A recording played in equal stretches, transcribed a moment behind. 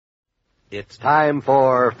It's time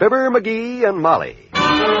for Fibber, McGee, and Molly.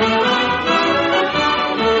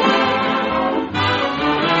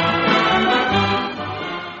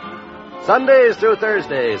 Sundays through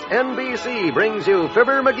Thursdays, NBC brings you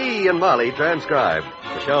Fibber, McGee, and Molly transcribed.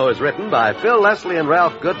 The show is written by Phil Leslie and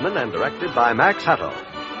Ralph Goodman and directed by Max Hutto.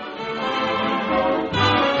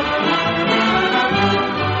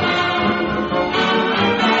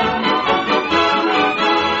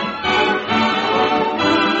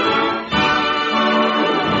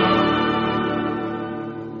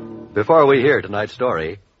 Before we hear tonight's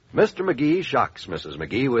story, Mr. McGee shocks Mrs.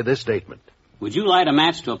 McGee with this statement. Would you light a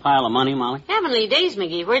match to a pile of money, Molly? Heavenly days,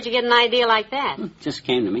 McGee. Where'd you get an idea like that? Just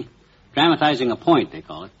came to me. Dramatizing a point, they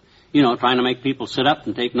call it. You know, trying to make people sit up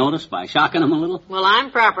and take notice by shocking them a little. Well, I'm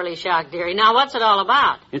properly shocked, dearie. Now, what's it all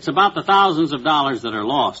about? It's about the thousands of dollars that are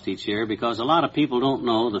lost each year because a lot of people don't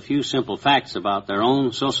know the few simple facts about their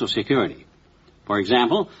own Social Security. For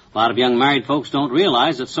example, a lot of young married folks don't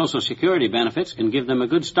realize that Social Security benefits can give them a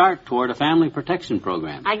good start toward a family protection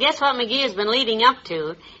program. I guess what McGee has been leading up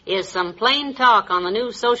to is some plain talk on the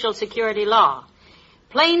new Social Security law.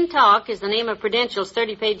 Plain Talk is the name of Prudential's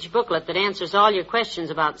 30-page booklet that answers all your questions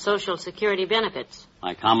about Social Security benefits.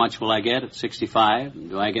 Like how much will I get at 65?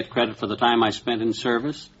 Do I get credit for the time I spent in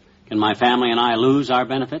service? Can my family and I lose our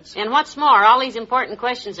benefits? And what's more, all these important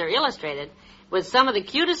questions are illustrated with some of the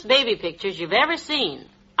cutest baby pictures you've ever seen,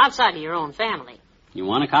 outside of your own family. You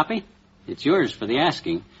want a copy? It's yours for the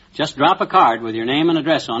asking. Just drop a card with your name and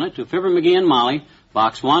address on it to Fibber, McGee and Molly,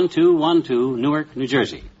 Box 1212, Newark, New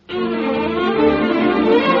Jersey.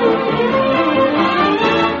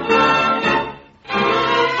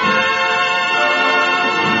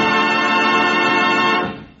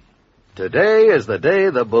 Today is the day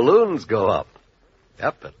the balloons go up.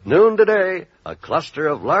 Yep, at noon today, a cluster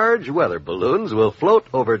of large weather balloons will float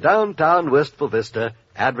over downtown Wistful Vista,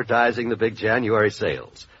 advertising the big January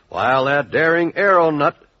sales, while that daring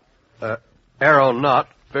aeronaut,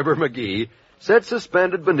 Fibber McGee, sits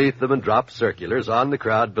suspended beneath them and drops circulars on the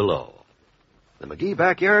crowd below. The McGee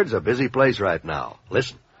backyard's a busy place right now.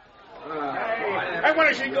 Listen. Hey, when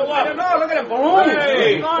does she go up? No, look at the balloon.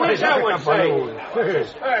 Hey, what is that one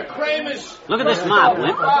say? Kramer's... Look at this mob,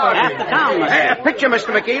 Wimp. Half the town must Hey, a picture,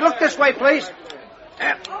 Mr. McGee. Look this way, please.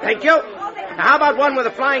 Thank you. Now, how about one with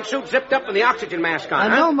a flying suit zipped up and the oxygen mask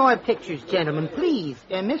on, huh? No more pictures, gentlemen, please.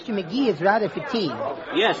 Mr. McGee is rather fatigued.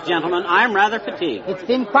 Yes, gentlemen, I'm rather fatigued. It's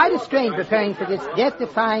been quite a strain preparing for this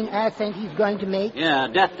death-defying ascent he's going to make. Yeah,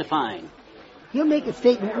 death-defying. He'll make a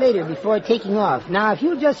statement later before taking off. Now, if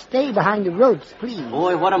you'll just stay behind the ropes, please.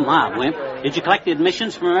 Boy, what a mob, Wimp. Did you collect the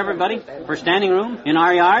admissions from everybody for standing room in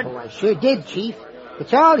our yard? Oh, I sure did, Chief.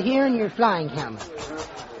 It's all here in your flying helmet.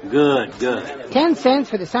 Good, good. 10 cents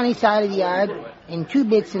for the sunny side of the yard and 2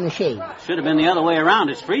 bits in the shade. Should have been the other way around.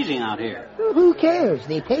 It's freezing out here. Well, who cares?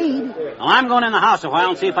 They paid. Well, I'm going in the house a while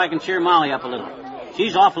and see if I can cheer Molly up a little.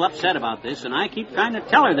 She's awful upset about this, and I keep trying to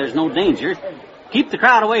tell her there's no danger. Keep the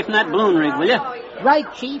crowd away from that balloon rig, will you? Right,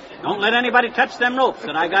 Chief. Don't let anybody touch them ropes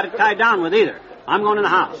that I got it tied down with either. I'm going in the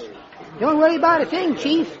house. Don't worry about a thing,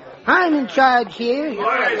 Chief. I'm in charge here. All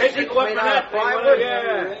right, they should go up in that plywood.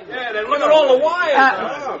 Yeah, then look at all the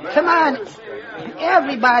wires. Come on.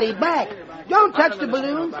 Everybody, back. Don't touch the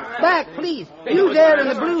balloons. Back, please. You there in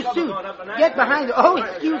the blue suit. Get behind the... Oh,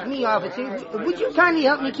 excuse me, officer. Would you kindly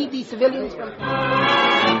help me keep these civilians from...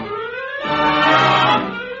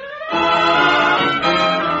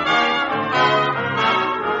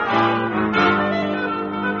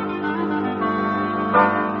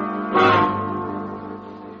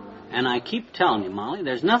 And I keep telling you, Molly,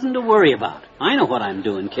 there's nothing to worry about. I know what I'm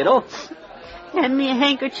doing, kiddo. Hand me a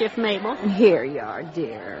handkerchief, Mabel. Here you are,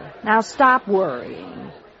 dear. Now stop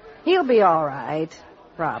worrying. He'll be all right,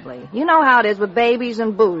 probably. You know how it is with babies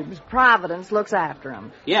and boobs. Providence looks after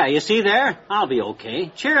them. Yeah, you see there? I'll be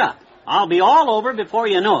okay. Cheer up. I'll be all over before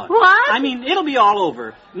you know it. What? I mean, it'll be all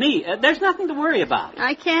over. Me, there's nothing to worry about.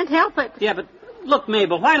 I can't help it. Yeah, but look,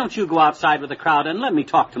 Mabel, why don't you go outside with the crowd and let me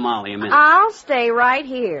talk to Molly a minute? I'll stay right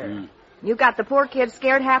here. You got the poor kid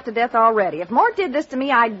scared half to death already. If Mort did this to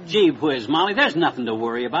me, I'd... Gee whiz, Molly, there's nothing to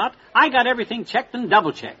worry about. I got everything checked and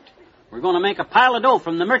double-checked. We're going to make a pile of dough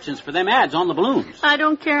from the merchants for them ads on the balloons. I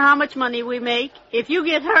don't care how much money we make. If you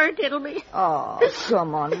get hurt, it'll be... Oh,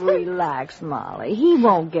 come on, relax, Molly. He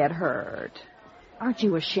won't get hurt. Aren't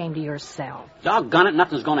you ashamed of yourself? Doggone it,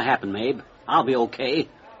 nothing's going to happen, Mabe. I'll be okay.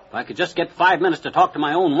 If I could just get 5 minutes to talk to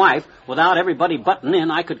my own wife without everybody butting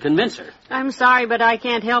in, I could convince her. I'm sorry, but I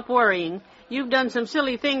can't help worrying. You've done some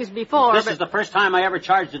silly things before, This is the first time I ever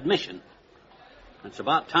charged admission. It's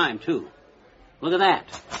about time, too. Look at that.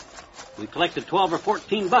 We collected $12 or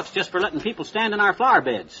 $14 just for letting people stand in our flower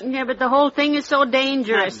beds. Yeah, but the whole thing is so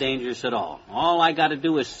dangerous. Not dangerous at all. All I got to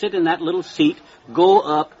do is sit in that little seat, go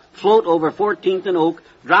up, float over 14th and Oak,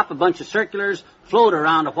 drop a bunch of circulars, float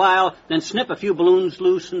around a while, then snip a few balloons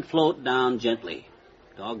loose and float down gently.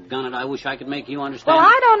 Doggone it, I wish I could make you understand. Well,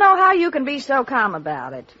 I don't know how you can be so calm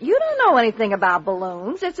about it. You don't know anything about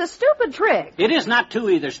balloons. It's a stupid trick. It is not too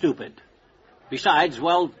either stupid. Besides,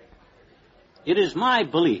 well, it is my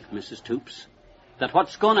belief, Mrs. Toops, that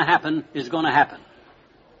what's going to happen is going to happen.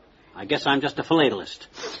 I guess I'm just a philatelist.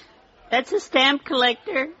 That's a stamp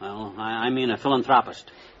collector. Well, I mean a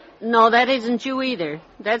philanthropist. No, that isn't you either.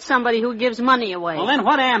 That's somebody who gives money away. Well, then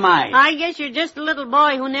what am I? I guess you're just a little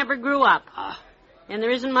boy who never grew up. And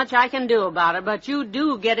there isn't much I can do about it, but you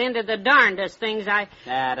do get into the darndest things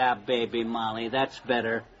That baby, Molly, that's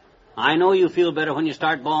better. I know you feel better when you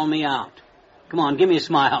start bawling me out. Come on, give me a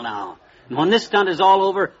smile now. And when this stunt is all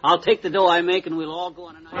over, I'll take the dough I make and we'll all go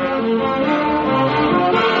on a night.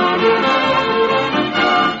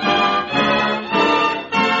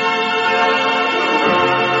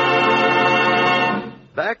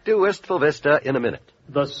 Back to Wistful Vista in a minute.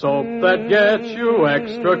 The soap that gets you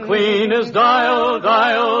extra clean is Dial,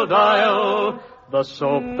 Dial, Dial. The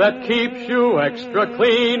soap that keeps you extra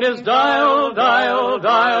clean is Dial, Dial,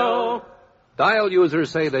 Dial. Dial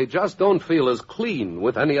users say they just don't feel as clean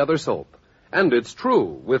with any other soap. And it's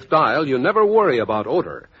true. With Dial, you never worry about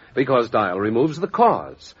odor, because Dial removes the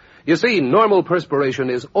cause. You see, normal perspiration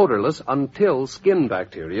is odorless until skin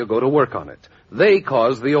bacteria go to work on it. They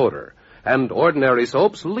cause the odor. And ordinary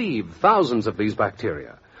soaps leave thousands of these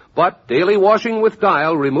bacteria. But daily washing with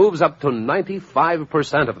Dial removes up to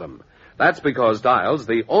 95% of them. That's because Dial's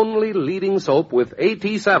the only leading soap with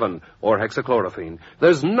AT7, or hexachlorophene.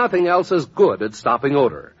 There's nothing else as good at stopping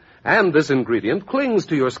odor. And this ingredient clings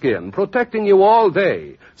to your skin, protecting you all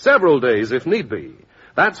day, several days if need be.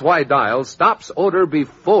 That's why Dial stops odor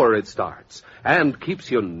before it starts, and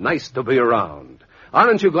keeps you nice to be around.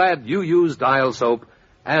 Aren't you glad you use Dial soap?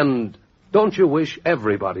 And don't you wish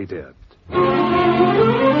everybody did?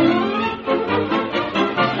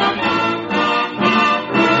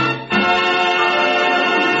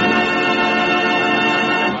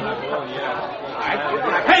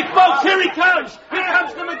 Hey, folks, here he comes! Here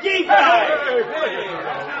comes the McGee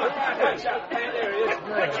guy!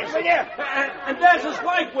 And there's his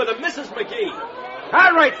wife with him, Mrs. McGee.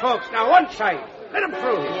 All right, folks, now one side. Let him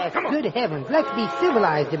through. Yes, Come on. good heavens. Let's be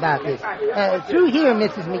civilized about this. Through here,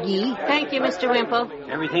 Mrs. McGee. Thank you, Mr. Wimple.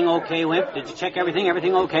 Everything okay, Wimp? Did you check everything?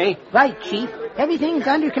 Everything okay? Right, Chief. Everything's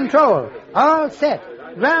under control. All set.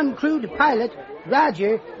 Ground crew to pilot.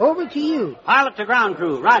 Roger, over to you. Pilot to ground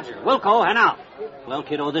crew. Roger. Wilco, and out. Well,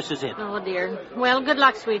 kiddo, this is it. Oh, dear. Well, good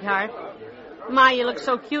luck, sweetheart. My, you look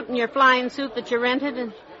so cute in your flying suit that you rented.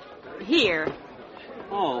 And here,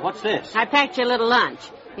 Oh, what's this? I packed you a little lunch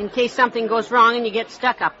in case something goes wrong and you get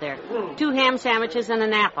stuck up there. 2 ham sandwiches and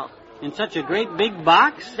an apple. In such a great big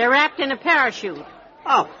box? They're wrapped in a parachute.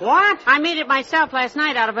 Oh, what? I made it myself last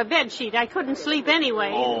night out of a bed sheet. I couldn't sleep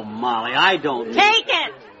anyway. Oh, Molly, I don't... Take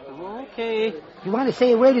it! Okay. You want to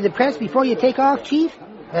say a word to the press before you take off, Chief?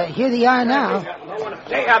 Here they are now.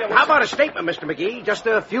 Hey, how about a statement, Mr. McGee? Just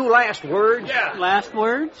a few last words. Yeah. Last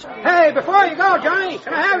words? Hey, before you go, Johnny,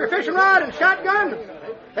 can I have your fishing rod and shotgun?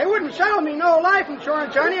 They wouldn't sell me no life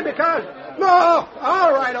insurance, Johnny, because... No,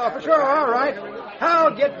 all right, officer, all right.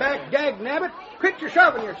 I'll get back, dag nabbit. Quit your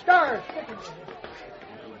shoving your stars.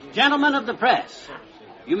 Gentlemen of the press,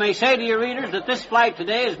 you may say to your readers that this flight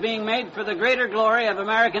today is being made for the greater glory of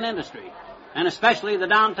American industry, and especially the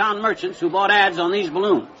downtown merchants who bought ads on these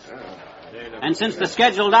balloons. And since the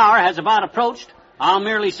scheduled hour has about approached, I'll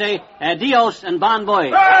merely say adios and bon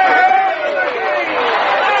voyage.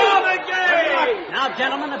 Now,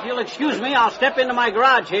 gentlemen, if you'll excuse me, I'll step into my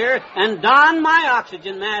garage here and don my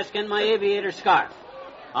oxygen mask and my aviator scarf.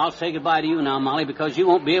 I'll say goodbye to you now, Molly, because you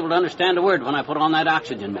won't be able to understand a word when I put on that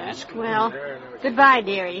oxygen mask. Well, goodbye,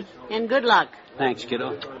 dearie, and good luck. Thanks,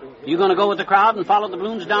 kiddo. You going to go with the crowd and follow the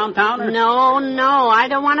balloons downtown? Or... No, I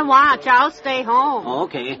don't want to watch. I'll stay home. Oh,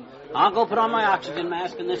 okay. I'll go put on my oxygen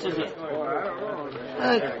mask, and this is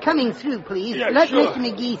it. Coming through, please. Yeah, Let sure. Mr.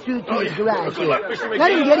 McGee through to his garage Good here. luck, Mr. McGee.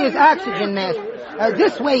 Let him get his oxygen mask.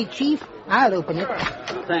 This way, Chief. I'll open it.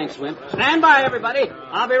 Thanks, Wimp. Stand by, everybody.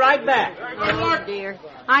 I'll be right back. Oh, dear.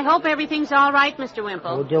 I hope everything's all right, Mr.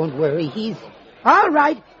 Wimple. Oh, don't worry. He's... All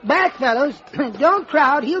right. Back, fellows. Don't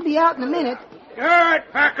crowd. He'll be out in a minute. All right,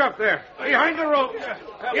 back up there. Behind the rope.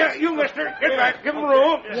 Yeah, you, mister. Get back. Give him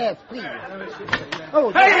room. Yes, please. Oh,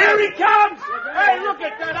 Hey, here he comes! Hey, look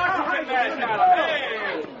at that oxygen mask.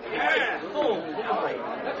 Hey! Yeah. Oh.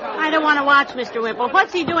 I don't want to watch Mr. Whipple.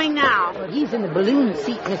 What's he doing now? Well, he's in the balloon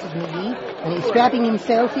seat, Mrs. McGee, and he's strapping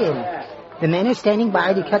himself in. The men are standing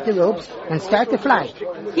by to cut the ropes and start the flight.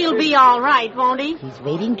 He'll be all right, won't he? He's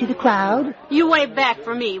waving to the crowd. You wave back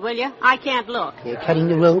for me, will you? I can't look. They're cutting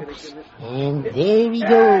the ropes, and there he goes.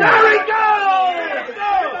 There he goes!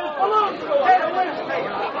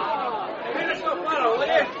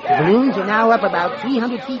 The balloons are now up about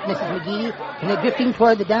 300 feet, Mrs. McGee, and they're drifting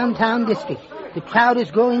toward the downtown district. The crowd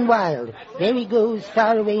is growing wild. There he goes,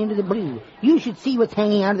 far away into the blue. You should see what's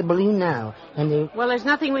hanging out of the balloon now. And well, there's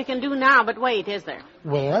nothing we can do now but wait, is there?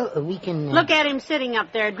 Well, we can... Look at him sitting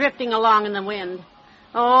up there, drifting along in the wind.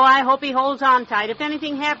 Oh, I hope he holds on tight. If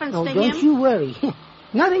anything happens to him... don't you worry.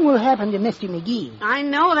 Nothing will happen to Mr. McGee. I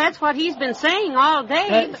know, that's what he's been saying all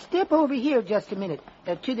day. Step over here just a minute,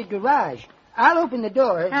 to the garage. I'll open the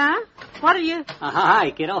door. Huh? What are you...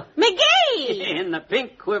 Hi, kiddo. McGee! In the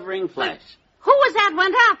pink quivering flesh. Who was that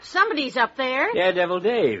went up? Somebody's up there. Daredevil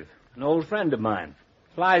Dave, an old friend of mine.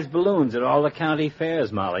 Flies balloons at all the county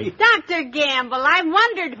fairs, Molly. Dr. Gamble, I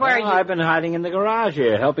wondered where you... I've been hiding in the garage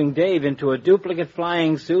here, helping Dave into a duplicate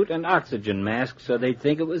flying suit and oxygen mask so they'd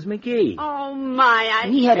think it was McGee. Oh, my,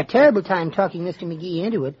 He had a terrible time talking Mr. McGee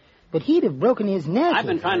into it, but he'd have broken his neck. I've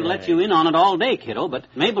been trying to let you in on it all day, kiddo, but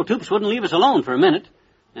Mabel Toops wouldn't leave us alone for a minute.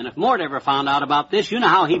 And if Mort ever found out about this, you know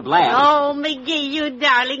how he blabbed. Oh, McGee, you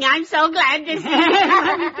darling, I'm so glad to see you.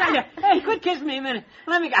 Let me tell you. Hey, quit kissing me a minute.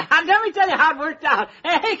 Let me tell you how it worked out.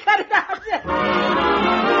 Hey, cut it out.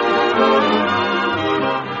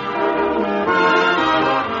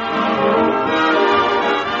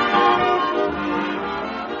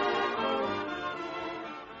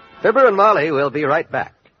 Fibber and Molly will be right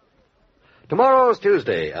back. Tomorrow's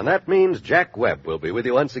Tuesday, and that means Jack Webb will be with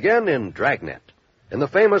you once again in Dragnet, in the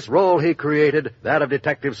famous role he created, that of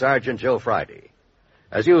Detective Sergeant Joe Friday.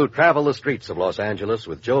 As you travel the streets of Los Angeles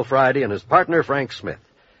with Joe Friday and his partner Frank Smith,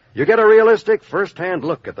 you get a realistic first-hand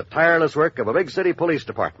look at the tireless work of a big city police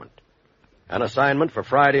department. An assignment for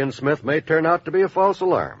Friday and Smith may turn out to be a false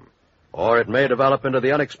alarm, or it may develop into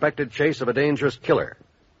the unexpected chase of a dangerous killer.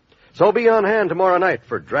 So be on hand tomorrow night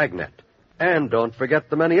for Dragnet. And don't forget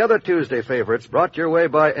the many other Tuesday favorites brought your way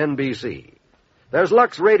by NBC. There's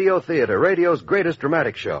Lux Radio Theater, radio's greatest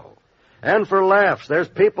dramatic show. And for laughs, there's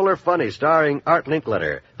People Are Funny, starring Art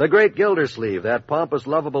Linkletter, the great Gildersleeve, that pompous,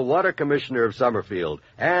 lovable water commissioner of Summerfield,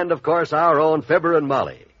 and, of course, our own Fibber and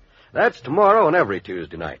Molly. That's tomorrow and every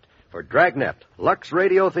Tuesday night for Dragnet, Lux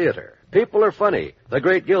Radio Theater, People Are Funny, the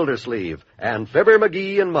great Gildersleeve, and Fibber,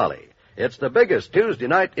 McGee, and Molly. It's the biggest Tuesday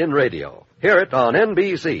night in radio. Hear it on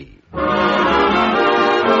NBC.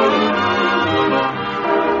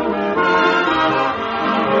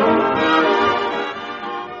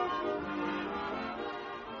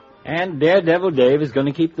 And Daredevil Dave is going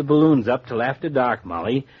to keep the balloons up till after dark,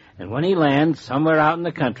 Molly. And when he lands somewhere out in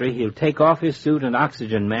the country, he'll take off his suit and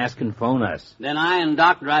oxygen mask and phone us. Then I and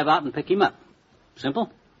Doc drive out and pick him up.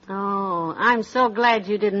 Simple? Oh, I'm so glad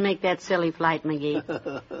you didn't make that silly flight, McGee.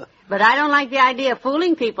 But I don't like the idea of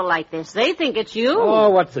fooling people like this. They think it's you. Oh,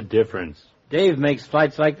 what's the difference? Dave makes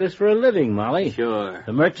flights like this for a living, Molly. Sure.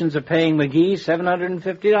 The merchants are paying McGee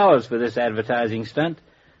 $750 for this advertising stunt.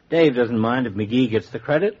 Dave doesn't mind if McGee gets the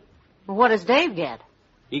credit. Well, what does Dave get?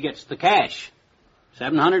 He gets the cash.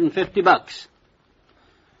 $750.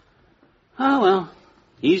 Oh, well.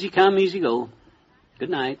 Easy come, easy go. Good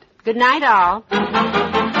night. Good night, all.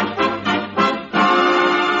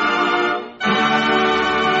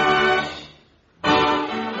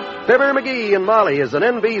 Fibber, McGee, and Molly is an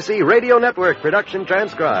NBC Radio Network production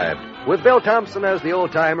transcribed, with Bill Thompson as the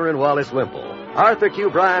old-timer and Wallace Wimple, Arthur Q.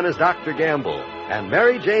 Bryan as Dr. Gamble, and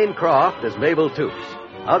Mary Jane Croft as Mabel Toops.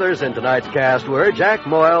 Others in tonight's cast were Jack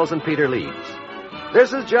Moyles and Peter Leeds.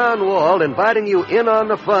 This is John Wald inviting you in on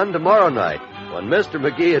the fun tomorrow night when Mr.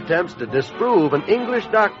 McGee attempts to disprove an English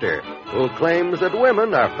doctor who claims that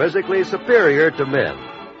women are physically superior to men.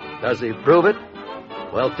 Does he prove it?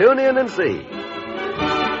 Well, tune in and see.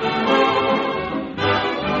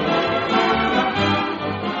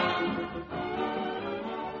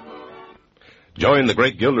 Join the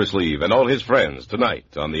great Gildersleeve and all his friends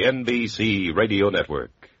tonight on the NBC Radio Network.